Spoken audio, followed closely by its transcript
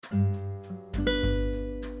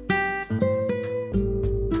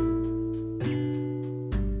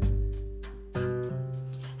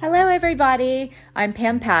everybody. I'm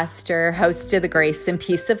Pam Pastor, host of the Grace and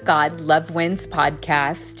Peace of God Love Wins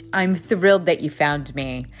podcast. I'm thrilled that you found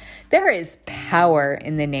me. There is power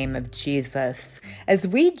in the name of Jesus. As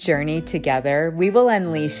we journey together, we will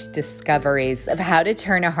unleash discoveries of how to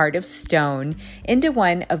turn a heart of stone into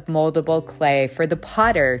one of moldable clay for the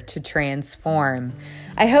potter to transform.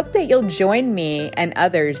 I hope that you'll join me and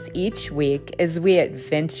others each week as we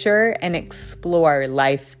adventure and explore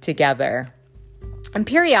life together. And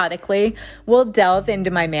periodically, we'll delve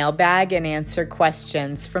into my mailbag and answer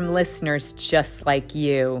questions from listeners just like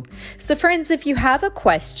you. So friends, if you have a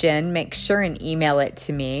question, make sure and email it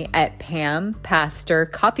to me at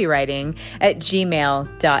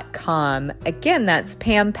pampastorcopywriting@gmail.com. Again, that's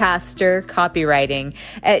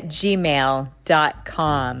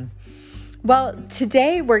pampastorcopywriting@gmail.com. Well,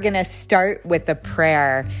 today we're going to start with a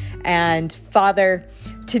prayer. And Father,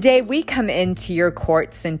 today we come into your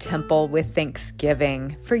courts and temple with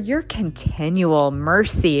thanksgiving for your continual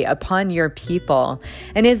mercy upon your people.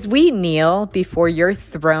 And as we kneel before your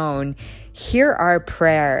throne, hear our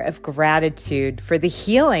prayer of gratitude for the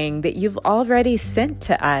healing that you've already sent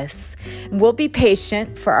to us. We'll be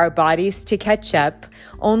patient for our bodies to catch up.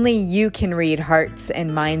 Only you can read hearts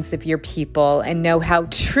and minds of your people and know how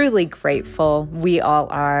truly grateful we all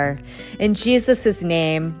are. In Jesus'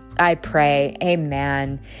 name, I pray,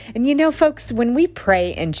 amen. And you know, folks, when we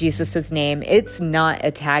pray in Jesus' name, it's not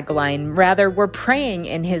a tagline. Rather, we're praying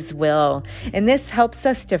in his will. And this helps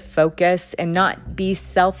us to focus and not be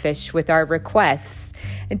selfish with our requests.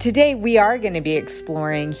 And today we are going to be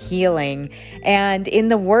exploring healing. And in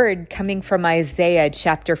the word coming from Isaiah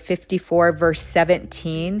chapter 54, verse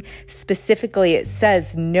 17, specifically it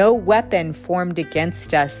says, "No weapon formed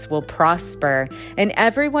against us will prosper, and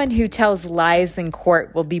everyone who tells lies in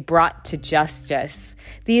court will be brought to justice.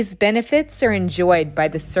 These benefits are enjoyed by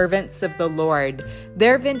the servants of the Lord.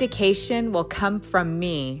 Their vindication will come from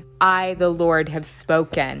me. I, the Lord, have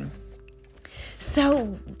spoken."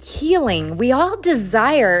 So healing, we all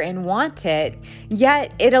desire and want it,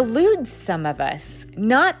 yet it eludes some of us.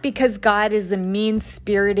 Not because God is a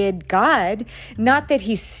mean-spirited God, not that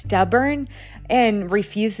he's stubborn and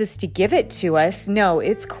refuses to give it to us. No,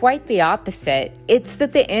 it's quite the opposite. It's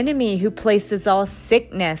that the enemy who places all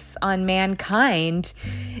sickness on mankind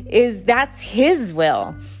that's his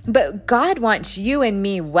will. But God wants you and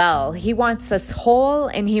me well. He wants us whole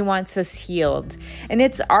and he wants us healed. And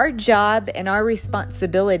it's our job and our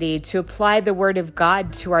responsibility to apply the word of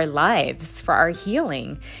God to our lives for our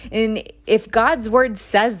healing. And if God's word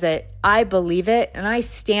says it, I believe it and I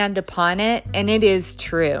stand upon it, and it is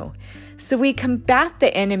true. So we combat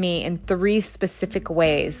the enemy in 3 specific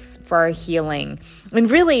ways for our healing.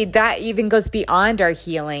 And really, that even goes beyond our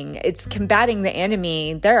healing. It's combating the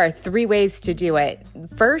enemy. There are 3 ways to do it.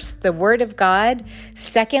 First, the word of God.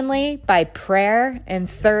 Secondly, by prayer. And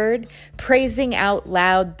third, praising out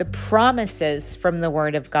loud the promises from the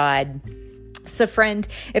word of God. So friend,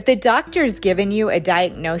 if the doctor's given you a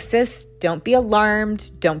diagnosis, don't be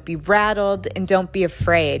alarmed, don't be rattled, and don't be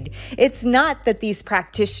afraid. It's not that these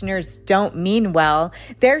practitioners don't mean well.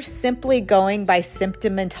 They're simply going by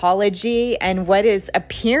symptomatology and what is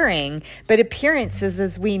appearing. But appearances,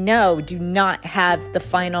 as we know, do not have the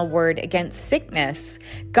final word against sickness.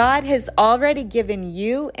 God has already given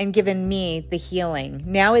you and given me the healing.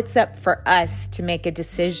 Now it's up for us to make a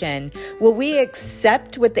decision. Will we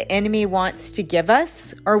accept what the enemy wants to give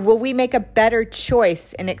us, or will we make a better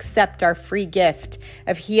choice and accept our free gift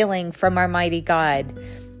of healing from our mighty God?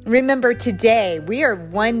 Remember, today we are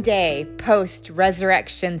one day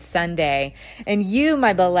post-Resurrection Sunday, and you,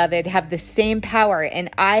 my beloved, have the same power, and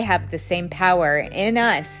I have the same power in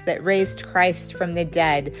us that raised Christ from the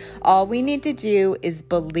dead. All we need to do is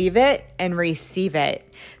believe it and receive it.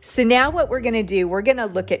 So now what we're going to do, we're going to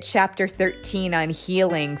look at chapter 13 on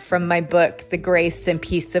healing from my book, The Grace and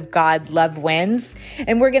Peace of God Love Wins,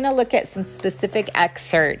 and we're going to look at some specific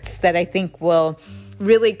excerpts that I think will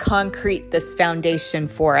really concrete this foundation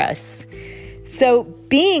for us. So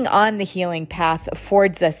being on the healing path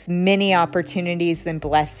affords us many opportunities and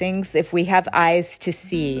blessings if we have eyes to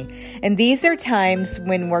see. And these are times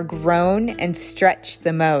when we're grown and stretched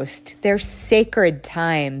the most. They're sacred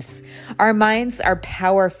times. Our minds are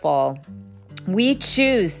powerful. We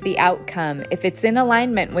choose the outcome if it's in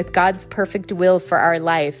alignment with God's perfect will for our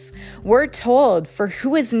life. We're told, "For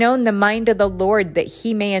who has known the mind of the Lord that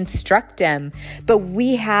he may instruct him?" But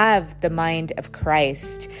we have the mind of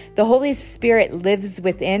Christ. The Holy Spirit lives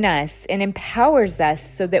within us and empowers us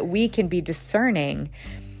so that we can be discerning.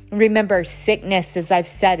 Remember, sickness, as I've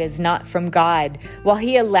said, is not from God. While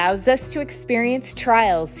He allows us to experience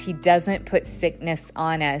trials, He doesn't put sickness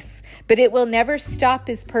on us. But it will never stop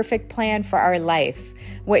His perfect plan for our life.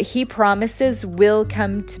 What He promises will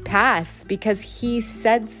come to pass because He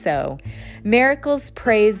said so. Miracles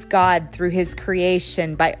praise God through His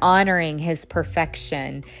creation by honoring His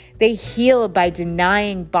perfection. They heal by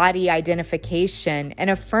denying body identification and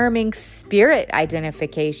affirming spirit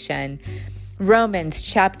identification. Romans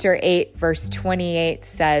chapter 8, verse 28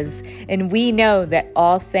 says, "And we know that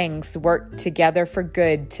all things work together for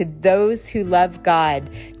good to those who love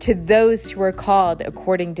God, to those who are called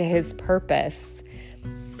according to His purpose."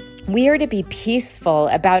 We are to be peaceful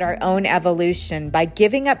about our own evolution by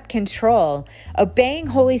giving up control, obeying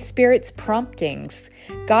Holy Spirit's promptings.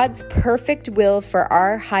 God's perfect will for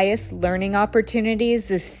our highest learning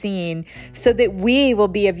opportunities is seen so that we will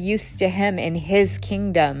be of use to Him in His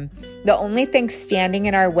kingdom. The only thing standing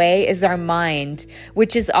in our way is our mind,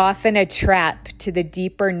 which is often a trap to the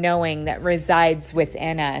deeper knowing that resides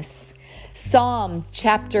within us. Psalm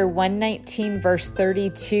chapter 119 verse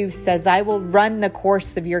 32 says, "I will run the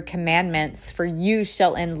course of your commandments, for you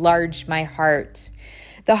shall enlarge my heart."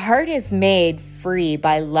 The heart is made free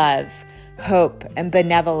by love, hope, and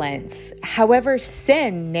benevolence. However,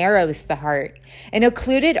 sin narrows the heart. An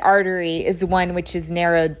occluded artery is one which is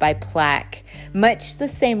narrowed by plaque. Much the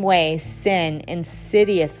same way, sin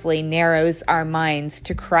insidiously narrows our minds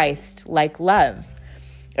to Christ like love.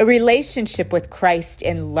 A relationship with Christ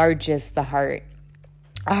enlarges the heart.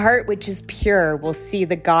 A heart which is pure will see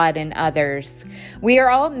the God in others. We are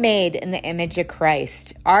all made in the image of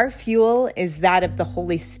Christ. Our fuel is that of the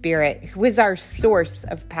Holy Spirit, who is our source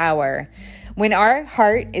of power. When our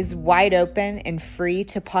heart is wide open and free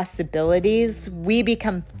to possibilities, we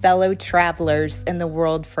become fellow travelers in the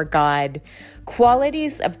world for God.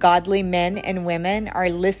 Qualities of godly men and women are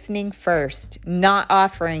listening first, not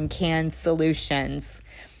offering canned solutions.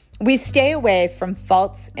 We stay away from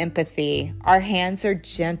false empathy. Our hands are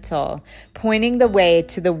gentle, pointing the way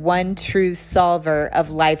to the one true solver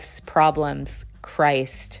of life's problems,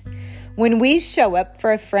 Christ. When we show up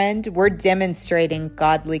for a friend, we're demonstrating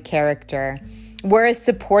godly character. We're a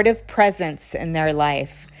supportive presence in their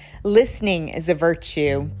life. Listening is a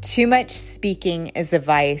virtue. Too much speaking is a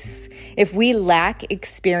vice. If we lack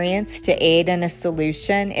experience to aid in a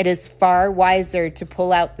solution, it is far wiser to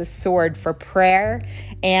pull out the sword for prayer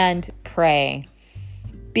and pray.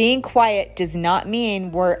 Being quiet does not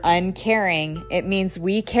mean we're uncaring. It means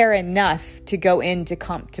we care enough to go into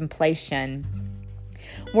contemplation.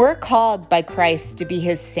 We're called by Christ to be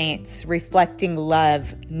His saints, reflecting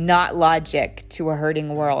love, not logic, to a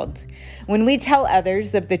hurting world. When we tell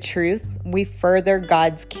others of the truth, we further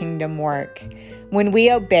God's kingdom work. When we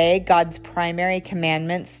obey God's primary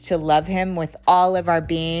commandments to love Him with all of our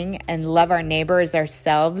being and love our neighbor as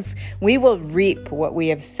ourselves, we will reap what we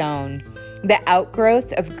have sown. The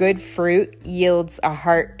outgrowth of good fruit yields a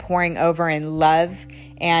heart pouring over in love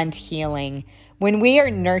and healing. When we are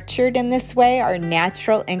nurtured in this way, our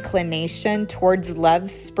natural inclination towards love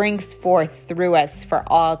springs forth through us for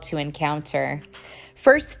all to encounter.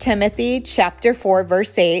 1 Timothy chapter 4,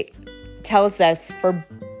 verse 8 tells us, "For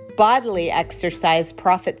bodily exercise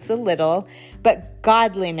profits a little, but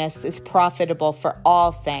godliness is profitable for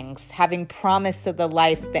all things, having promise of the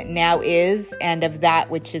life that now is and of that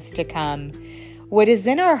which is to come." What is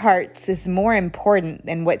in our hearts is more important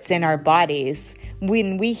than what's in our bodies.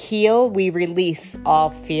 When we heal, we release all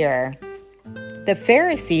fear. The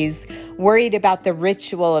Pharisees worried about the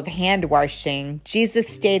ritual of hand washing. Jesus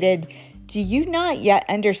stated, "Do you not yet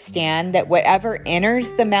understand that whatever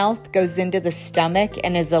enters the mouth goes into the stomach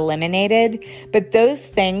and is eliminated? But those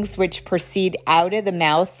things which proceed out of the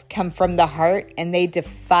mouth come from the heart, and they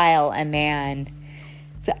defile a man."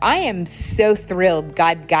 So I am so thrilled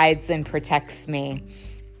God guides and protects me.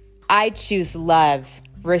 I choose love,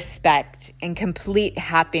 respect, and complete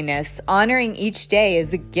happiness, honoring each day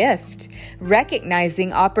as a gift,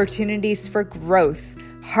 recognizing opportunities for growth,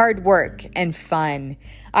 hard work, and fun.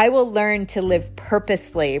 I will learn to live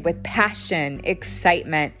purposely with passion,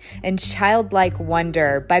 excitement, and childlike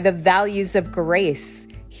wonder by the values of grace,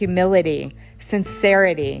 humility,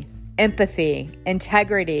 sincerity, empathy,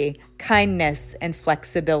 integrity, kindness, and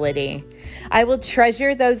flexibility. I will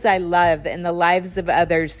treasure those I love and the lives of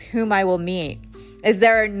others whom I will meet, as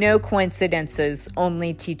there are no coincidences,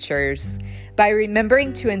 only teachers. By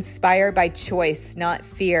remembering to inspire by choice, not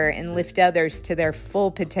fear, and lift others to their full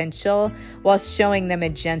potential while showing them a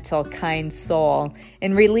gentle, kind soul,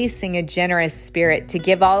 and releasing a generous spirit to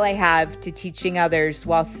give all I have to teaching others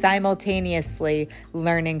while simultaneously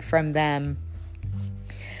learning from them.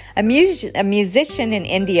 A musician in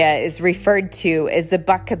India is referred to as a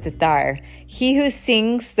bhaktitar, he who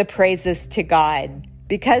sings the praises to God.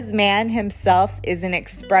 Because man himself is an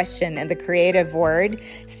expression of the creative word,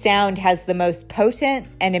 sound has the most potent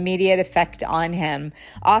and immediate effect on him,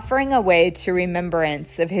 offering a way to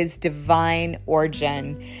remembrance of his divine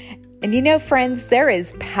origin. And you know, friends, there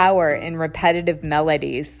is power in repetitive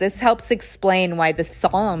melodies. This helps explain why the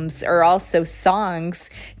Psalms are also songs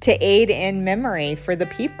to aid in memory for the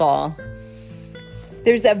people.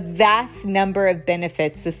 There's a vast number of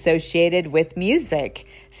benefits associated with music.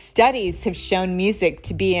 Studies have shown music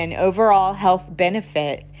to be an overall health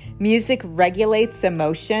benefit. Music regulates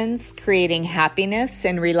emotions, creating happiness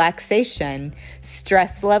and relaxation.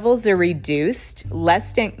 Stress levels are reduced,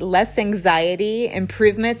 less anxiety.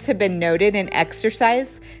 Improvements have been noted in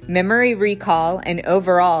exercise, memory recall, and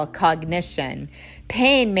overall cognition.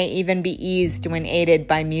 Pain may even be eased when aided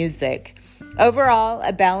by music. Overall,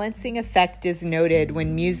 a balancing effect is noted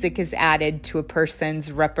when music is added to a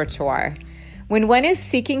person's repertoire. When one is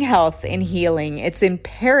seeking health and healing, it's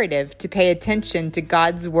imperative to pay attention to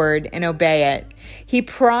God's word and obey it. He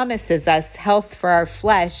promises us health for our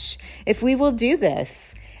flesh if we will do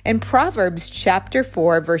this. In Proverbs chapter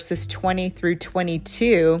 4, verses 20 through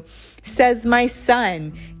 22, says, "My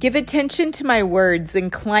son, give attention to my words,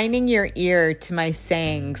 inclining your ear to my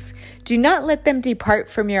sayings. Do not let them depart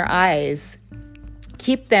from your eyes.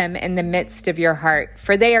 Keep them in the midst of your heart,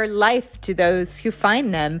 for they are life to those who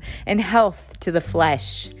find them and health to the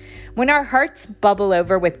flesh." When our hearts bubble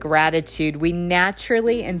over with gratitude, we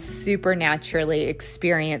naturally and supernaturally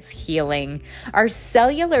experience healing. Our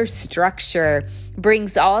cellular structure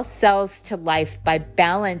brings all cells to life by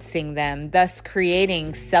balancing them, thus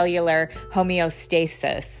creating cellular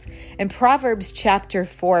homeostasis. And Proverbs chapter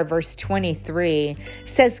 4, verse 23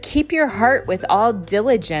 says, "Keep your heart with all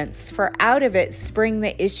diligence, for out of it spring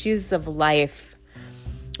the issues of life."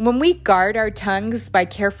 When we guard our tongues by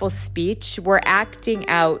careful speech, we're acting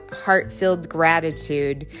out heart-filled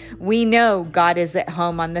gratitude. We know God is at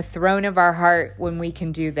home on the throne of our heart when we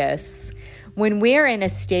can do this. When we're in a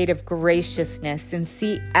state of graciousness and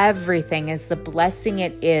see everything as the blessing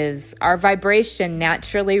it is, our vibration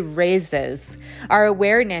naturally raises. Our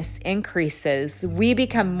awareness increases. We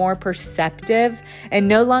become more perceptive and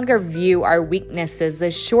no longer view our weaknesses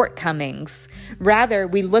as shortcomings. Rather,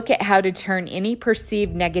 we look at how to turn any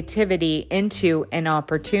perceived negativity into an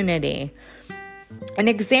opportunity. An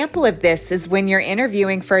example of this is when you're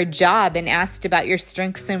interviewing for a job and asked about your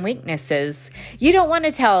strengths and weaknesses. You don't want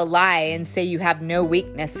to tell a lie and say you have no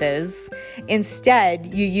weaknesses.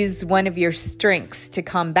 Instead, you use one of your strengths to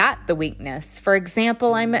combat the weakness. For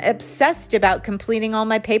example, I'm obsessed about completing all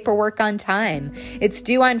my paperwork on time. It's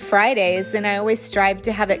due on Fridays, and I always strive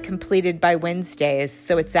to have it completed by Wednesdays,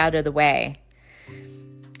 so it's out of the way.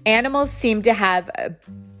 Animals seem to have a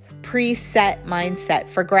preset mindset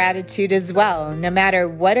for gratitude as well. No matter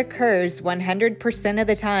what occurs, 100% of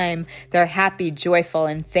the time, they're happy, joyful,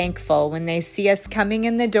 and thankful when they see us coming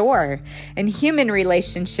in the door. And human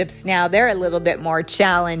relationships now, they're a little bit more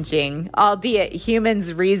challenging, albeit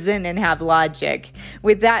humans reason and have logic.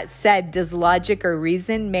 With that said, does logic or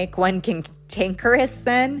reason make one cantankerous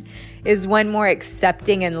then? Is one more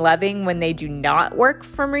accepting and loving when they do not work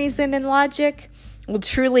from reason and logic? Well,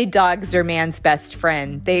 truly, dogs are man's best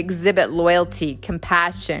friend. They exhibit loyalty,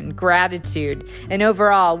 compassion, gratitude, and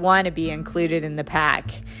overall want to be included in the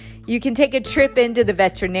pack. You can take a trip into the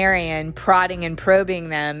veterinarian, prodding and probing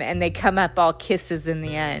them, and they come up all kisses in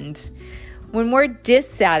the end. When we're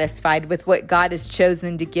dissatisfied with what God has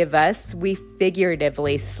chosen to give us, we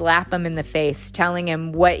figuratively slap him in the face, telling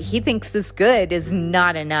him what he thinks is good is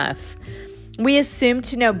not enough. We assume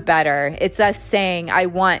to know better. It's us saying, I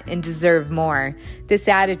want and deserve more. This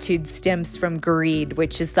attitude stems from greed,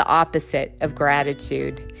 which is the opposite of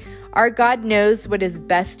gratitude. Our God knows what is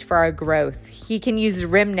best for our growth. He can use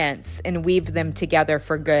remnants and weave them together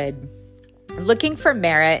for good. Looking for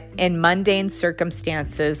merit in mundane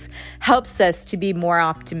circumstances helps us to be more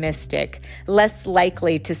optimistic, less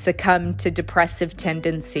likely to succumb to depressive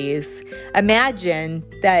tendencies. Imagine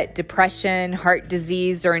that depression, heart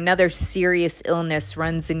disease, or another serious illness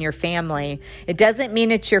runs in your family. It doesn't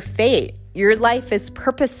mean it's your fate. Your life is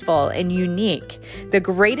purposeful and unique. The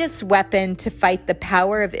greatest weapon to fight the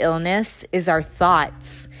power of illness is our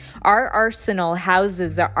thoughts. Our arsenal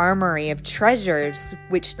houses an armory of treasures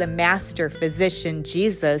which the master physician,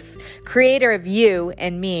 Jesus, creator of you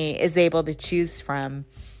and me, is able to choose from.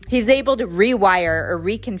 He's able to rewire or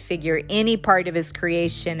reconfigure any part of his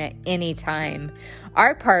creation at any time.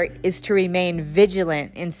 Our part is to remain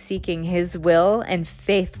vigilant in seeking his will and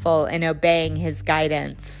faithful in obeying his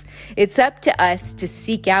guidance. It's up to us to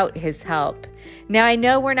seek out his help. Now, I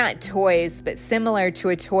know we're not toys, but similar to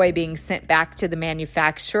a toy being sent back to the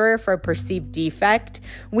manufacturer for a perceived defect,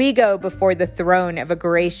 we go before the throne of a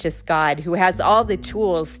gracious God who has all the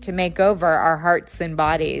tools to make over our hearts and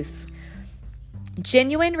bodies.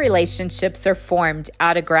 Genuine relationships are formed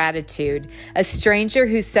out of gratitude, a stranger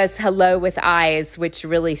who says hello with eyes which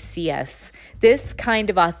really see us. This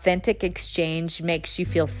kind of authentic exchange makes you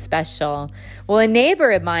feel special. Well, a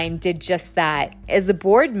neighbor of mine did just that. As a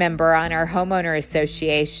board member on our homeowner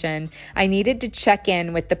association, I needed to check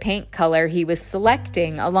in with the paint color he was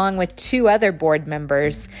selecting, along with 2 other board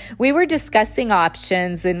members. We were discussing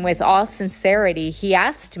options, and with all sincerity, he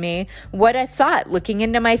asked me what I thought, looking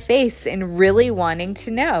into my face and really wanting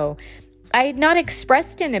to know. I had not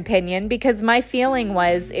expressed an opinion because my feeling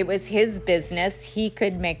was it was his business. He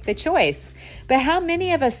could make the choice. But how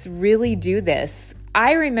many of us really do this?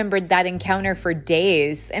 I remembered that encounter for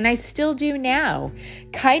days, and I still do now.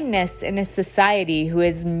 Kindness in a society who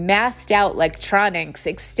has massed out electronics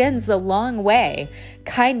extends a long way.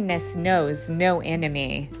 Kindness knows no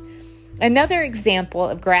enemy. Another example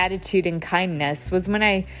of gratitude and kindness was when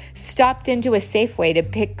I stopped into a Safeway to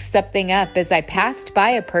pick something up. As I passed by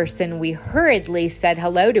a person, we hurriedly said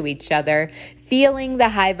hello to each other, feeling the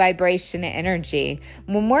high vibration energy.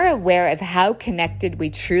 When we're aware of how connected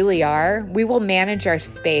we truly are, we will manage our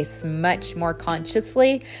space much more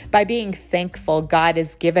consciously by being thankful God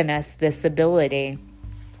has given us this ability.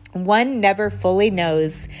 One never fully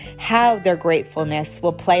knows how their gratefulness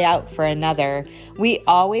will play out for another. We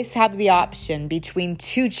always have the option between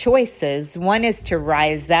 2 choices. One is to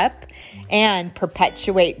rise up and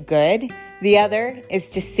perpetuate good. The other is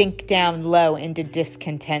to sink down low into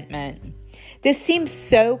discontentment. This seems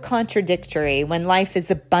so contradictory. When life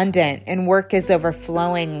is abundant and work is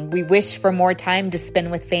overflowing, we wish for more time to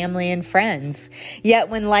spend with family and friends. Yet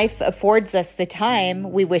when life affords us the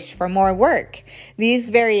time, we wish for more work.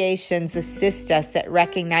 These variations assist us at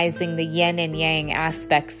recognizing the yin and yang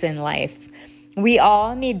aspects in life. We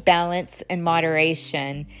all need balance and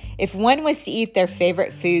moderation. If one was to eat their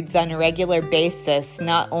favorite foods on a regular basis,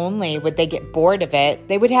 not only would they get bored of it,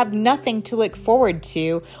 they would have nothing to look forward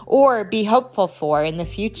to or be hopeful for in the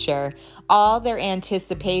future. All their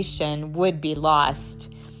anticipation would be lost.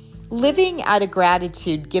 Living out of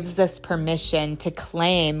gratitude gives us permission to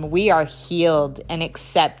claim we are healed and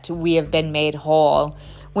accept we have been made whole.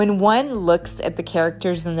 When one looks at the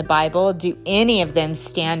characters in the Bible, do any of them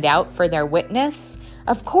stand out for their witness?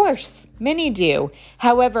 Of course, many do.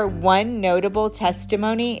 However, one notable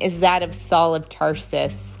testimony is that of Saul of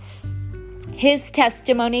Tarsus. His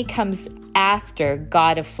testimony comes after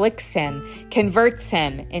God afflicts him, converts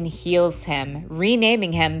him, and heals him,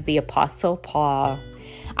 renaming him the Apostle Paul.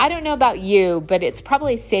 I don't know about you, but it's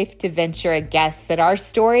probably safe to venture a guess that our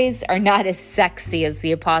stories are not as sexy as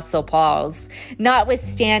the Apostle Paul's.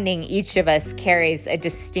 Notwithstanding, each of us carries a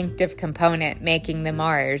distinctive component, making them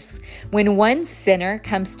ours. When one sinner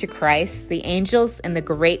comes to Christ, the angels and the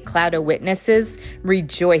great cloud of witnesses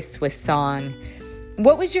rejoice with song.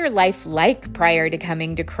 What was your life like prior to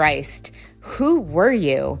coming to Christ? Who were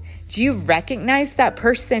you? Do you recognize that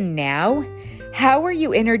person now? How were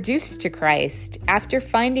you introduced to Christ? After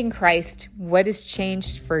finding Christ, what has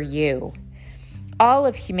changed for you? All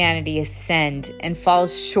of humanity has sinned and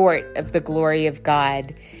falls short of the glory of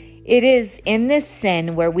God. It is in this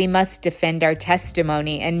sin where we must defend our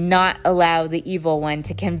testimony and not allow the evil one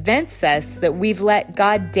to convince us that we've let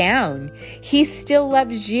God down. He still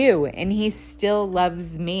loves you and he still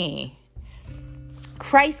loves me.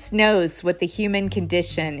 Christ knows what the human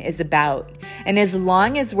condition is about, and as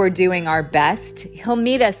long as we're doing our best, he'll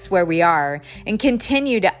meet us where we are and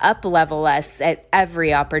continue to up-level us at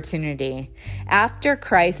every opportunity. After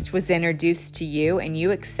Christ was introduced to you and you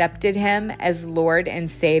accepted him as Lord and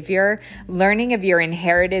Savior, learning of your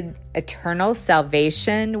inherited eternal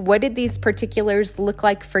salvation, what did these particulars look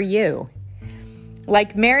like for you?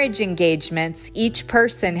 Like marriage engagements, each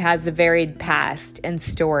person has a varied past and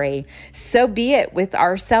story. So be it with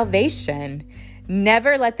our salvation.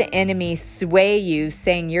 Never let the enemy sway you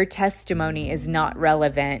saying your testimony is not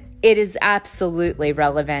relevant. It is absolutely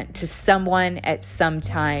relevant to someone at some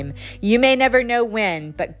time. You may never know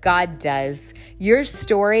when, but God does. Your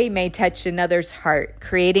story may touch another's heart,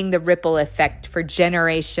 creating the ripple effect for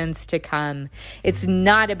generations to come. It's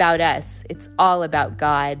not about us. It's all about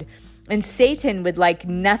God. And Satan would like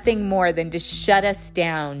nothing more than to shut us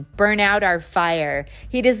down, burn out our fire.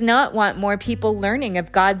 He does not want more people learning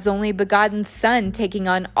of God's only begotten Son taking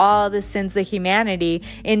on all the sins of humanity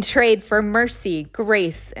in trade for mercy,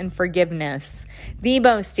 grace, and forgiveness. The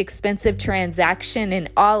most expensive transaction in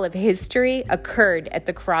all of history occurred at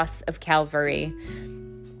the cross of Calvary.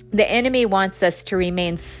 The enemy wants us to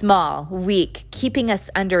remain small, weak, keeping us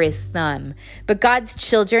under his thumb. But God's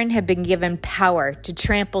children have been given power to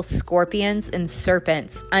trample scorpions and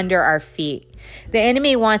serpents under our feet. The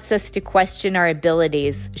enemy wants us to question our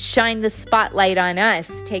abilities, shine the spotlight on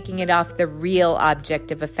us, taking it off the real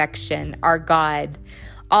object of affection, our God.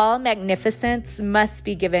 All magnificence must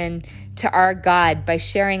be given to our God by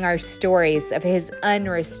sharing our stories of his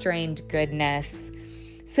unrestrained goodness.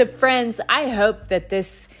 So friends, I hope that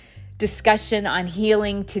this discussion on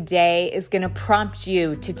healing today is going to prompt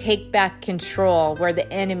you to take back control where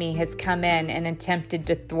the enemy has come in and attempted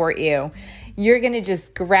to thwart you. You're going to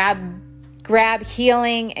just grab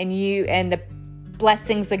healing and the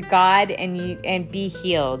blessings of God and be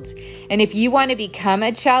healed. And if you want to become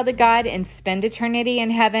a child of God and spend eternity in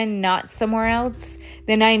heaven, not somewhere else,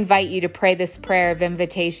 then I invite you to pray this prayer of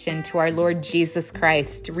invitation to our Lord Jesus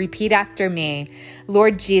Christ. Repeat after me.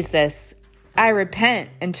 Lord Jesus, I repent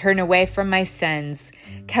and turn away from my sins.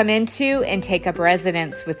 Come into and take up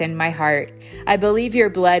residence within my heart. I believe your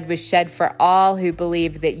blood was shed for all who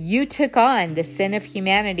believe that you took on the sin of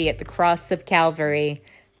humanity at the cross of Calvary.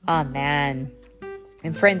 Amen.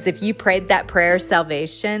 And friends, if you prayed that prayer of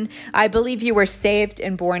salvation, I believe you were saved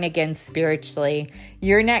and born again spiritually.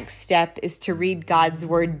 Your next step is to read God's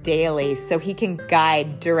word daily so he can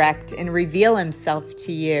guide, direct, and reveal himself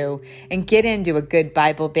to you, and get into a good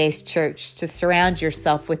Bible-based church to surround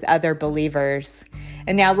yourself with other believers.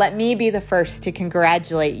 And now let me be the first to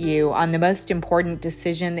congratulate you on the most important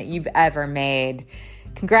decision that you've ever made.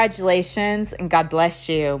 Congratulations, and God bless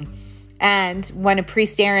you. And one of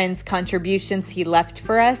Priest Aaron's contributions he left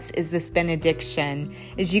for us is this benediction.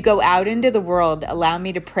 As you go out into the world, allow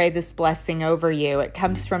me to pray this blessing over you. It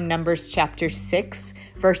comes from Numbers chapter 6,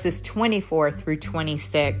 verses 24 through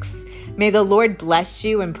 26. May the Lord bless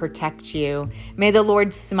you and protect you. May the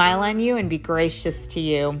Lord smile on you and be gracious to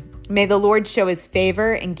you. May the Lord show his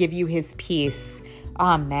favor and give you his peace.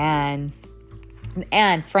 Amen.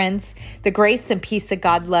 And friends, the Grace and Peace of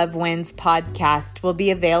God Love Wins podcast will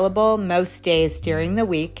be available most days during the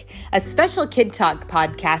week. A special Kid Talk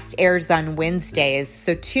podcast airs on Wednesdays,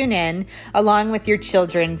 so tune in along with your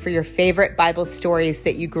children for your favorite Bible stories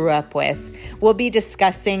that you grew up with. We'll be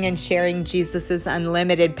discussing and sharing Jesus'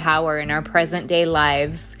 unlimited power in our present day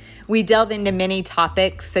lives. We delve into many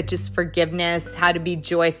topics such as forgiveness, how to be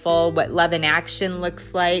joyful, what love in action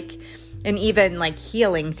looks like, and even like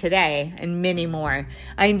healing today, and many more.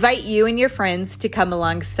 I invite you and your friends to come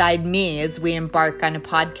alongside me as we embark on a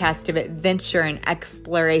podcast of adventure and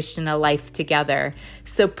exploration of life together.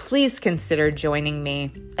 So please consider joining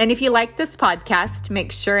me. And if you like this podcast,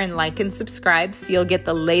 make sure and like and subscribe so you'll get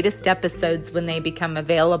the latest episodes when they become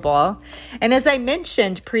available. And as I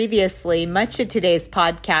mentioned previously, much of today's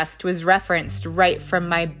podcast was referenced right from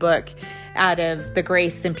my book, out of The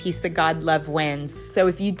Grace and Peace of God Love Wins. So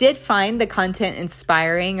if you did find the content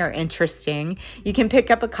inspiring or interesting, you can pick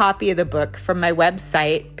up a copy of the book from my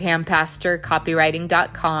website,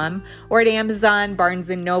 pampastorcopywriting.com, or at Amazon, Barnes &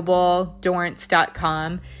 Noble,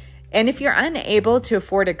 Dorrance.com. And if you're unable to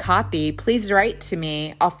afford a copy, please write to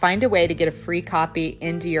me. I'll find a way to get a free copy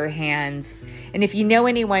into your hands. And if you know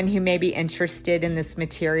anyone who may be interested in this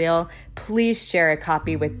material, please share a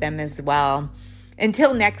copy with them as well.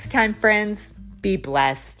 Until next time, friends, be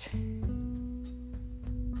blessed.